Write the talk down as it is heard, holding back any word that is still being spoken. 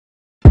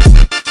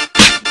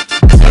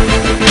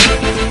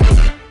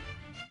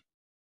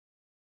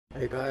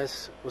Hey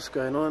guys, what's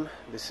going on?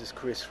 This is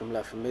Chris from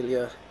La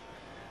Familia,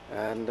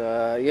 and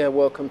yeah,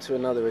 welcome to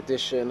another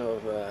edition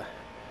of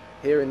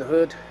Here in the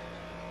Hood.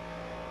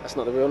 That's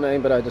not the real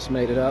name, but I just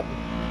made it up.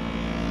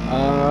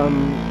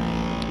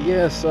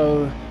 Yeah,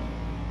 so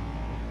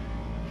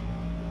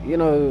you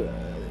know,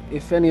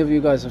 if any of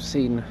you guys have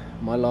seen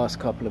my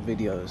last couple of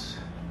videos,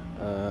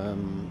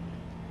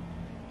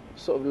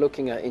 sort of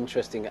looking at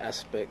interesting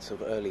aspects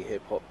of early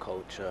hip-hop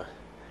culture,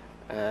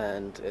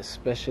 and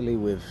especially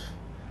with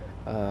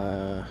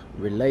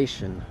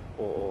relation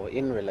or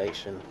in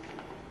relation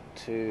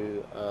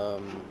to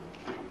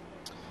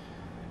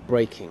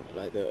breaking,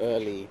 like the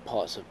early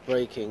parts of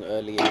breaking,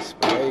 early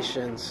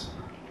inspirations,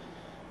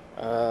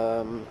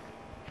 and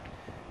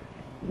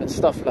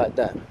stuff like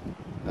that.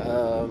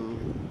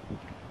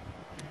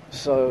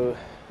 So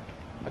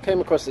I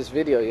came across this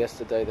video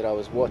yesterday that I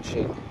was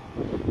watching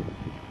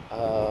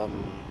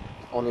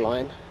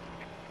online,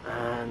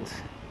 and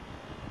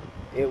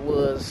it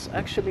was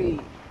actually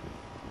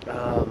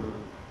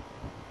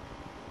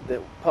the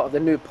part of the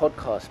new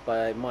podcast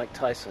by Mike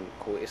Tyson.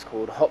 It's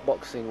called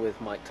Hotboxing with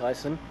Mike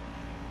Tyson.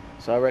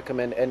 So I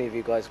recommend any of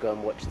you guys go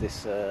and watch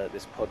this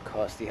this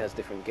podcast. He has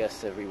different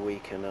guests every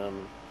week, and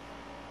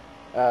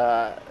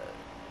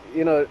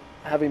you know,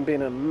 having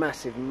been a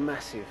massive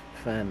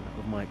fan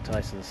of Mike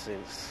Tyson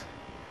since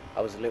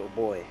I was a little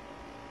boy,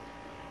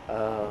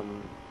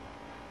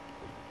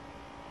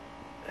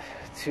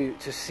 to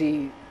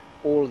see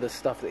all the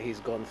stuff that he's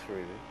gone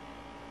through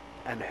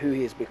and who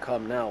he has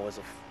become now as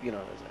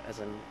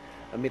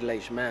a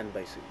middle-aged man,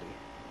 basically.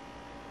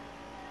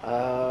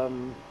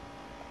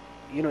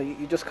 You know,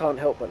 you just can't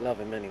help but love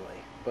him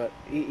anyway. But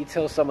he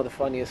tells some of the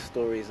funniest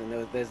stories,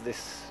 and there's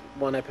this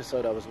one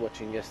episode I was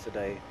watching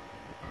yesterday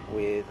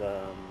with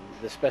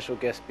the special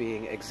guest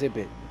being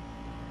Xzibit,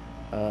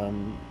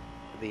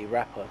 the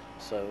rapper.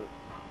 So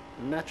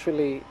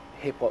naturally,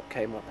 hip-hop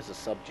came up as a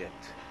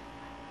subject,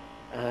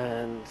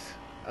 and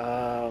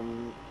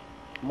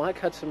Mike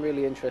had some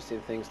really interesting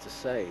things to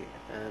say.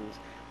 And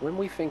when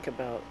we think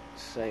about,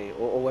 say,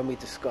 or when we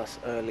discuss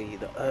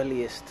the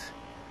earliest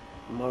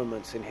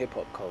moments in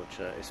hip-hop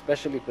culture,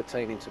 especially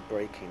pertaining to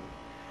breaking,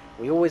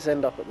 we always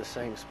end up at the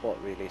same spot,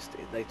 really.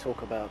 They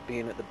talk about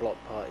being at the block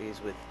parties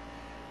with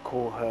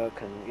Kool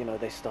Herc, and, you know,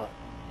 they start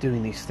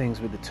doing these things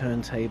with the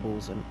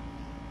turntables and,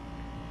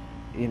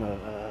 you know,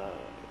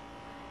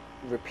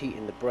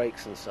 repeating the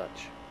breaks and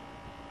such.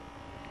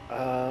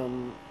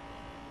 And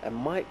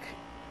Mike,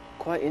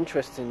 quite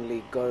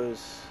interestingly,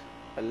 goes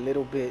a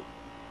little bit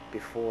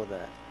before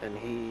that, and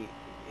he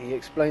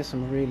explains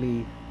some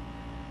really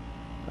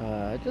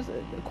just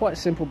quite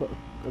simple but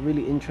a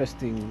really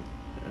interesting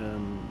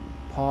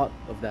part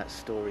of that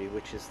story,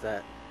 which is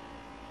that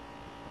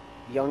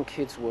young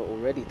kids were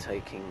already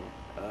taking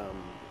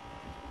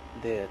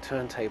their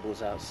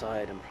turntables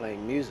outside and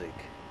playing music.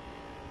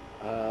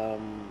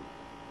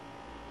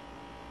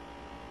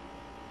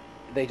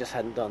 They just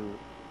hadn't done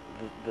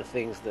the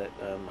things that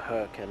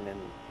Herc and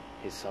then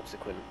his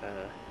subsequent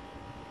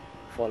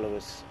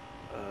followers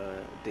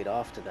did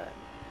after that.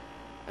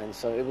 And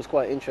so it was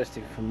quite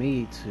interesting for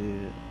me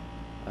to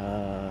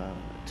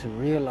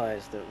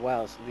realize that,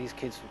 wow, so these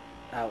kids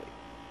out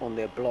on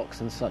their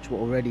blocks and such were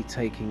already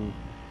taking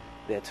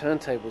their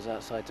turntables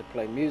outside to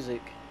play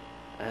music.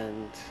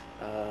 And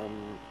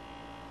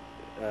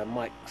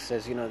Mike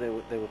says, you know,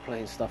 they were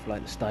playing stuff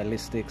like the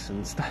Stylistics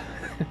and stuff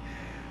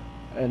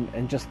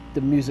and just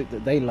the music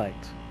that they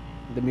liked,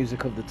 the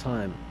music of the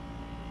time.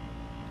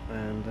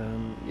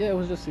 And yeah, it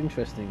was just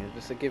interesting,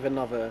 just to give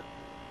another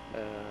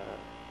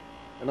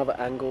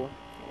angle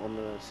on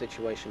the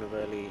situation of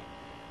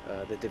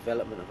the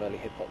development of early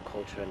hip-hop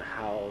culture, and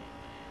how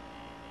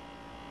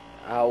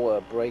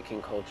our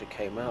breaking culture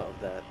came out of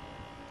that.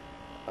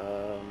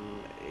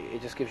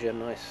 It just gives you a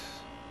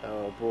nice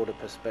broader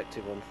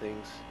perspective on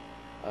things.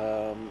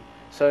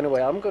 So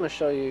anyway, I'm going to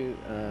show you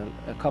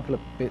a couple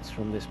of bits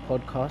from this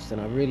podcast,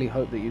 and I really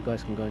hope that you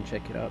guys can go and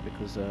check it out,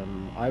 because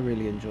I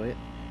really enjoy it.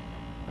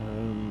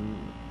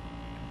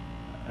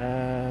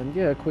 And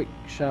yeah, a quick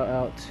shout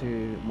out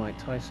to Mike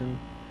Tyson,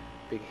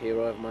 big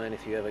hero of mine,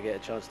 if you ever get a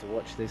chance to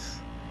watch this.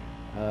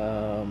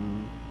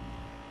 And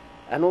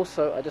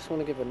also, I just want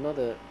to give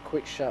another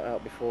quick shout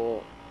out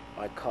before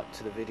I cut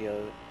to the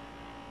video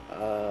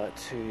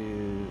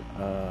to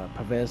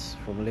Pervez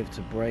from Live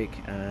to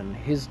Break, and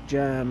his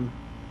jam,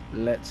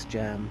 Let's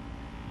Jam,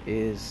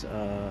 is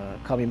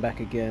coming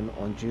back again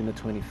on June the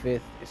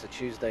 25th. It's a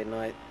Tuesday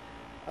night.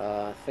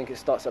 I think it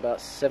starts about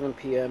 7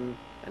 p.m.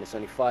 and it's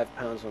only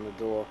 £5 on the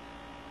door.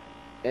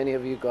 Any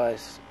of you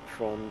guys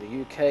from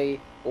the UK,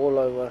 all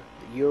over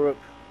Europe,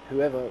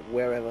 whoever,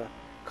 wherever,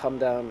 come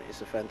down.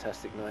 It's a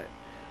fantastic night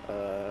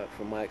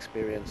from my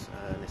experience,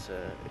 and it's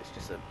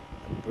just a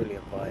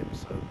brilliant vibe.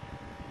 So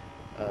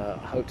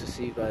I hope to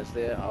see you guys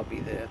there. I'll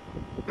be there,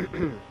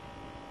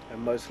 and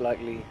most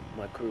likely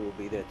my crew will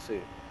be there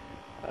too.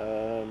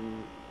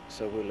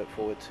 So we'll look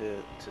forward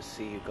to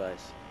see you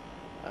guys.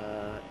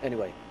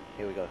 Anyway,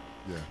 here we go.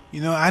 Yeah.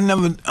 You know, I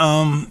never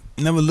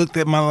never looked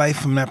at my life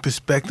from that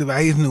perspective.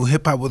 I just knew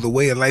hip hop was a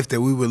way of life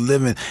that we were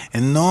living.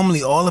 And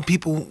normally, all the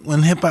people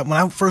when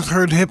I first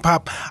heard hip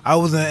hop, I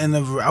was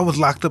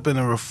locked up in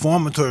a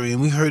reformatory,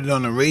 and we heard it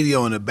on the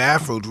radio in the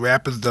bathroom,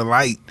 Rapper's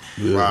Delight,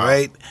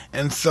 right?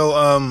 And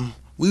so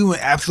we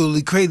went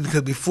absolutely crazy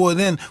because before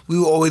then, we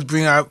would always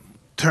bring our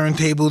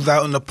turntables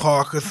out in the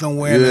park or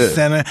somewhere in the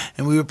center,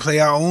 and we would play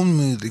our own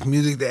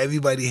music that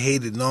everybody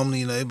hated.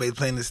 Normally, everybody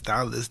playing the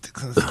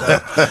Stylistics and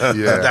stuff,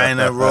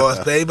 Diana Ross,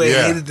 but everybody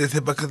hated this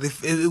hip hop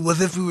because it was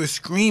as if we were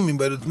screaming,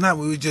 but it's not.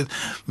 We were just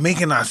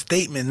making our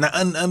statement, not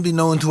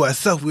unbeknown to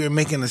ourselves. We were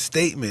making a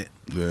statement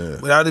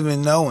without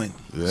even knowing.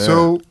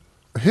 So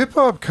hip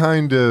hop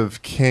kind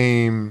of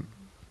came.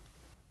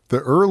 The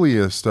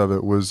earliest of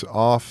it was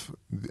off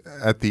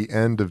at the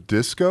end of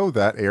disco,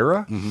 that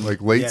era,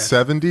 like late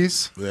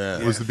 70s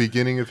was the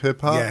beginning of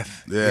hip hop.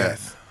 Yeah,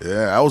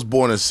 I was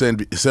born in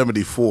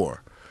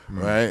 74,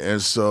 right?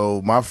 And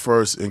so my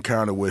first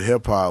encounter with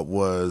hip hop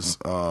was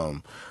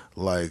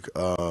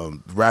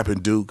rapping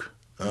Duke.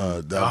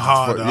 And then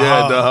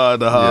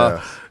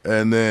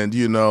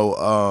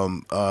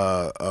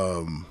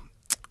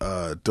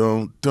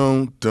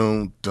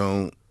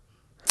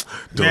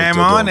don't. Jam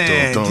on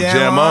it.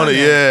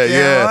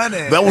 Yeah.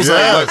 That was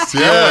real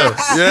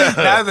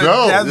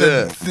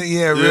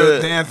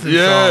dancing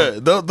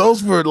song.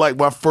 Those were like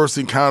my first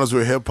encounters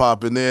with hip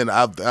hop, and then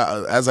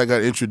as I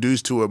got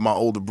introduced to it, my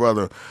older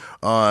brother,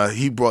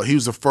 he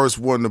was the first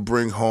one to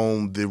bring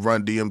home the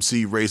Run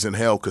DMC Raising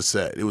Hell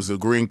cassette. It was a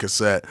green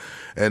cassette,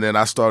 and then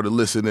I started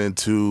listening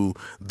to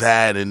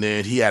that, and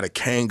then he had a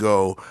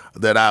Kango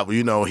that I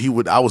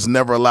was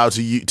never allowed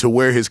to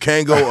wear his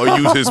Kango or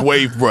use his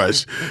wave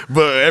brush,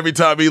 but every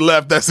time he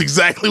left, that's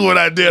exactly what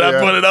I did. I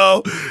put it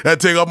on, I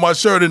take off my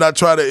shirt, and I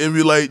try to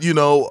emulate, LL. You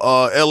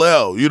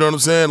know what I'm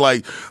saying?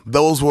 Like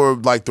those were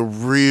like the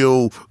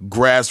real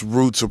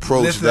grassroots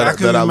approach that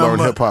I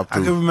learned hip hop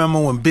through. I can remember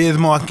when Biz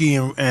Markie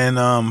and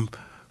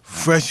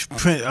Fresh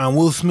Prince,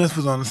 Will Smith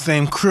was on the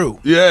same crew.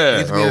 Yeah. They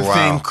used to be the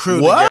same crew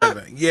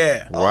together.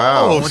 Yeah.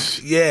 Wow.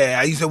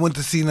 I went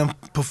to see them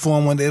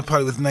perform one day. It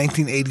probably was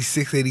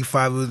 1986,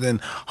 85. It was in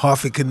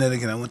Hartford,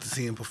 Connecticut. I went to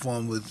see them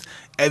perform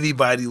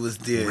everybody was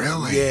there.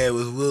 Really? Yeah, it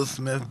was Will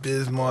Smith,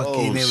 Biz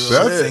Markie. And they were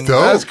that's singing.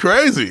 dope. That's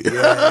crazy. Yeah.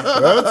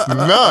 That's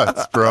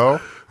nuts, bro.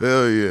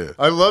 Hell yeah.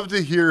 I love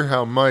to hear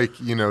how, Mike,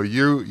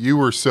 you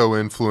were so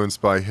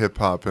influenced by hip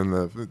hop, and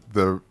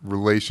the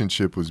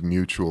relationship was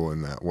mutual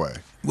in that way.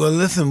 Well,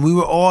 listen, we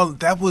were all,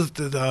 that was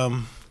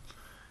the,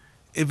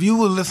 if you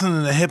were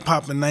listening to hip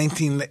hop in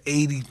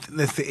 1980,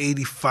 let's say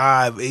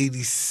 85,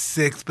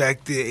 86,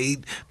 back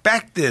then,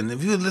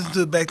 if you were listening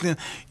to it back then,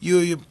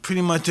 you're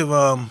pretty much of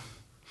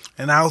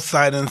an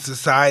outsider in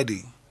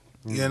society.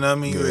 You know what I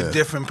mean? You're a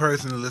different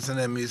person to listen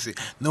to that music.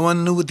 No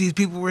one knew what these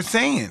people were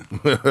saying.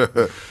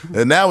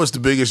 And now it's the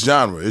biggest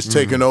genre. It's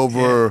taken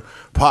over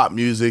pop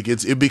music.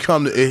 It's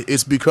become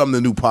the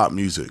new pop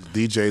music.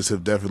 DJs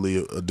have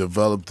definitely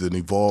developed and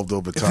evolved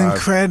over time. It's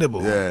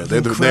incredible. Yeah,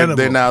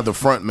 they're now the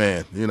front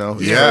man.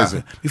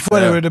 Before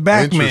they were the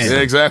back man. Yeah,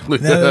 exactly.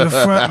 Now they're the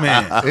front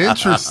man.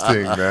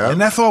 Interesting, man. And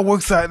that's all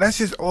works out. That's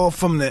just all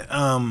from the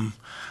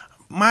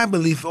my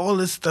belief. All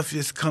this stuff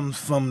just comes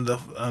from the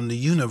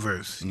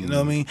universe. You know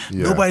what I mean?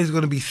 Yeah. Nobody's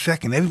going to be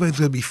second. Everybody's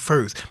going to be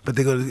first. But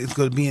it's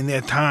going to be in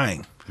their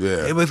time. Yeah.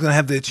 Everybody's going to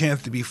have their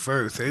chance to be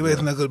first.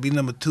 Everybody's not going to be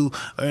number two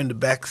or in the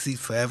back seat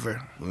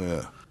forever.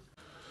 Yeah.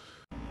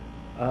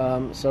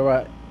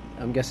 So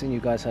I'm guessing you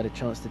guys had a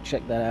chance to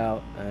check that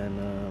out,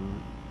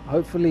 and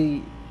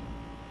hopefully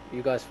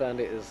you guys found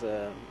it as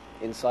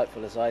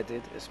insightful as I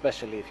did,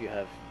 especially if you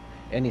have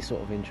any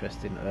sort of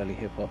interest in early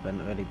hip-hop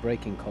and early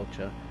breaking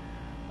culture.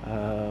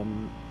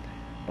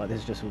 But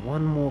there's just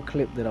one more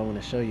clip that I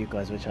want to show you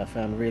guys, which I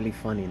found really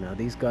funny. Now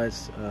these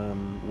guys,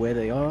 where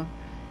they are,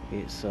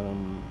 it's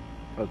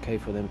okay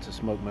for them to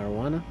smoke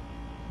marijuana,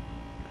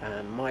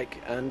 and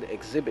Mike and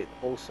Xzibit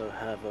also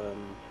have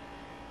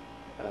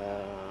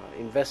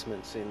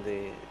investments in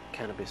the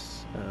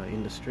cannabis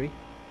industry.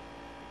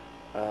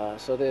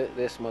 So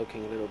they're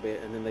smoking a little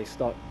bit, and then they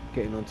start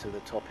getting onto the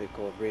topic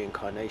of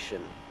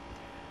reincarnation.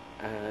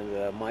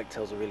 And Mike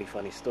tells a really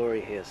funny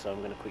story here, so I'm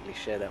going to quickly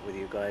share that with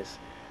you guys.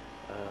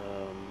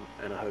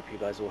 And I hope you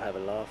guys all have a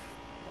laugh.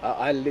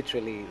 I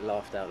literally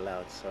laughed out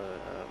loud, so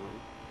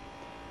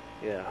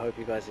yeah, I hope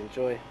you guys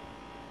enjoy.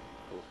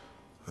 Cool.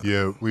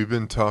 Yeah, we've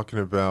been talking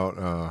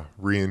about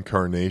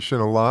reincarnation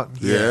a lot.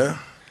 Yeah.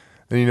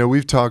 And,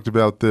 we've talked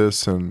about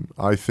this, and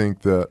I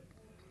think that,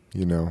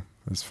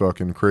 as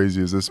fucking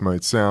crazy as this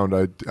might sound,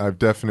 I've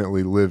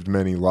definitely lived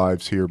many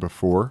lives here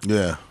before.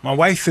 Yeah. My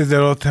wife says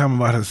that all the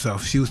time about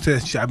herself. She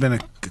says, I've been a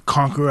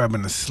conqueror, I've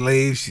been a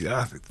slave.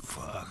 I was like,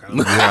 fuck. I don't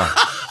know.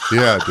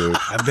 Yeah, dude.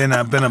 I've been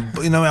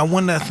I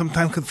wonder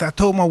sometimes, because I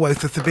told my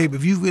wife, I said, babe,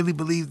 if you really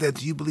believe that,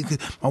 do you believe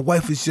that? My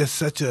wife is just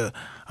such a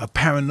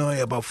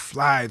paranoia about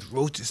flies,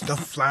 roaches,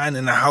 stuff flying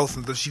in the house,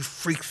 and so she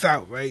freaks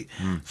out, right?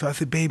 So I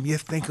said, babe,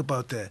 just think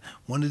about that.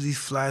 One of these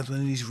flies, one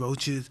of these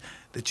roaches,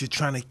 that you're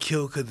trying to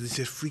kill because it's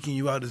just freaking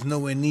you out. It's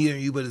nowhere near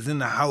you, but it's in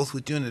the house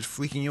with you and it's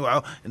freaking you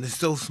out. And it's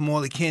so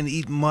small, it can't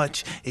eat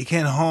much, it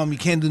can't harm, you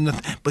can't do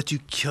nothing, but you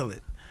kill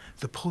it.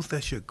 Suppose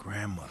that's your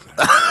grandmother.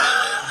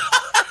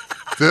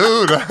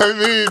 Dude, I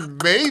mean,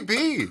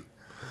 maybe.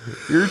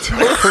 You're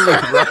totally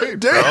right,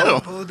 Damn.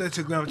 Suppose that's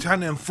your grandmother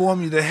trying to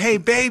inform you that, hey,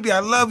 baby, I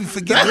love you.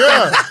 Forget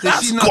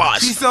that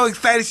she she's so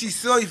excited she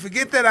saw you.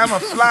 Forget that I'm a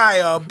fly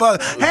or a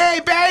bug. Hey,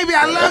 baby,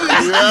 I love you.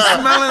 She's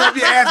smelling up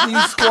your ass and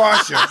you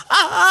squash her.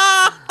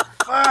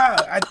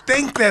 I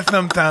think that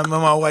sometimes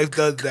when my wife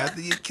does that,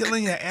 you're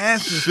killing your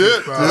ancestors.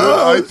 Shit, bro.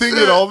 dude. I think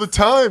it all the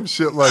time,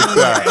 shit like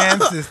that. Your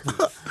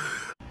ancestors.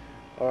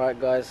 All right,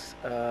 guys.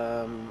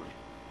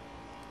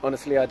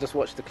 Honestly, I just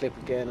watched the clip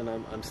again, and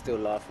I'm still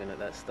laughing at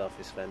that stuff.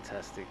 It's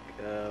fantastic.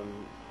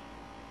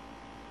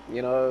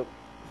 You know,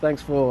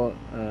 thanks for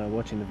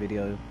watching the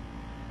video.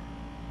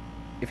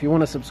 If you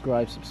want to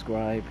subscribe,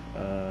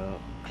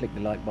 click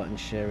the like button,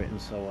 share it, and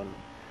so on.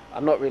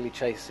 I'm not really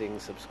chasing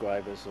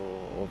subscribers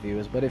or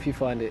viewers, but if you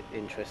find it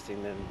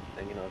interesting, then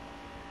you know,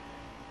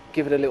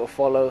 give it a little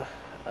follow.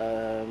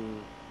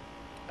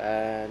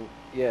 And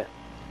yeah,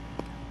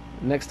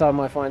 next time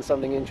I find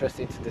something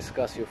interesting to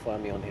discuss, you'll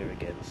find me on here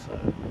again. So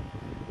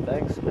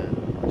thanks,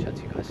 and I'll chat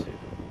to you guys soon.